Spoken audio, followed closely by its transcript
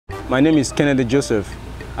My name is Kennedy Joseph.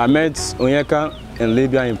 I met Onyeka in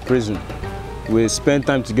Libya in prison. We spent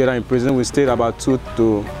time together in prison. We stayed about 2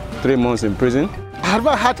 to 3 months in prison. I have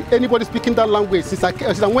never had anybody speaking that language since I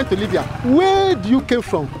went to Libya. Where do you came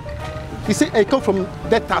from? He said, I come from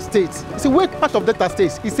Delta State. He said, what part of Delta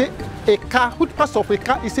State? He said, a car. Which part of a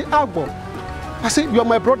car? He said, Agbo. I said, you're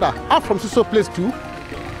my brother. I'm from so place too.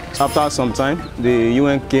 After some time, the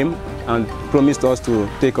UN came and promised us to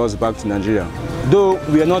take us back to Nigeria. Though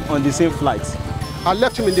we are not on the same flight. I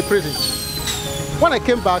left him in the prison. When I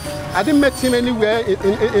came back, I didn't meet him anywhere in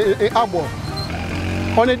Agbo.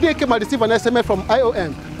 On a day I came, I received an SMS from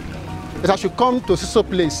IOM that I should come to Siso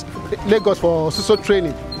place, Lagos, for Siso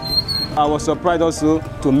training. I was surprised also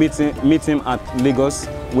to meet him at Lagos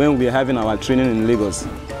when we were having our training in Lagos.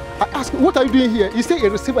 I asked, what are you doing here? He said he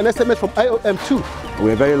received an SMS from IOM too. We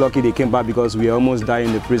were very lucky they came back because we almost died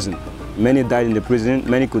in the prison. Many died in the prison,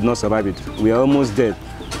 many could not survive it. We are almost dead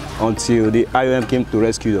until the IOM came to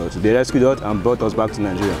rescue us. They rescued us and brought us back to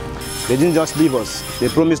Nigeria. They didn't just leave us. They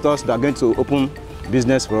promised us they're going to open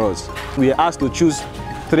business for us. We are asked to choose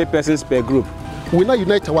 3 persons per group. We now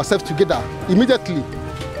unite ourselves together immediately.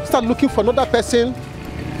 Start looking for another person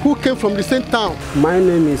who came from the same town. My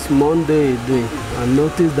name is Monday Edwe. I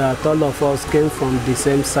noticed that all of us came from the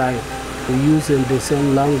same side. We using the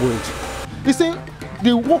same language. He said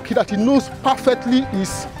the work that he knows perfectly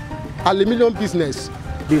is aluminium business.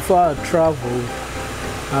 Before I traveled,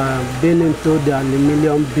 I've been into the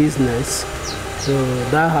aluminium business, so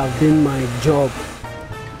that has been my job.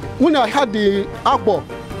 When I had the Agbo,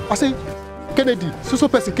 I said, Kennedy, so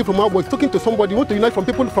person came from Agbo, talking to somebody, want to unite from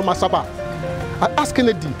people from Asaba. I asked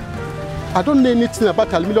Kennedy, I don't know anything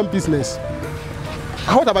about aluminium business.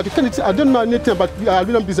 I heard about it, Kennedy, I don't know anything about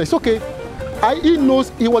aluminium business. It's okay. He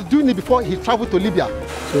knows he was doing it before he traveled to Libya.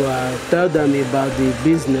 So I tell them about the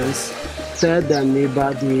business, tell them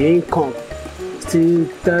about the income, still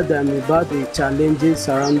tell them about the challenges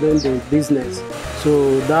surrounding the business.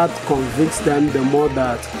 So that convinces them the more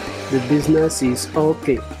that the business is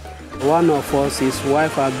okay. One of us, his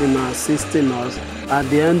wife, has been assisting us. At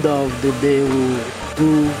the end of the day, we will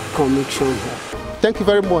do commission. Thank you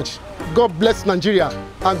very much. God bless Nigeria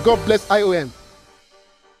and God bless IOM.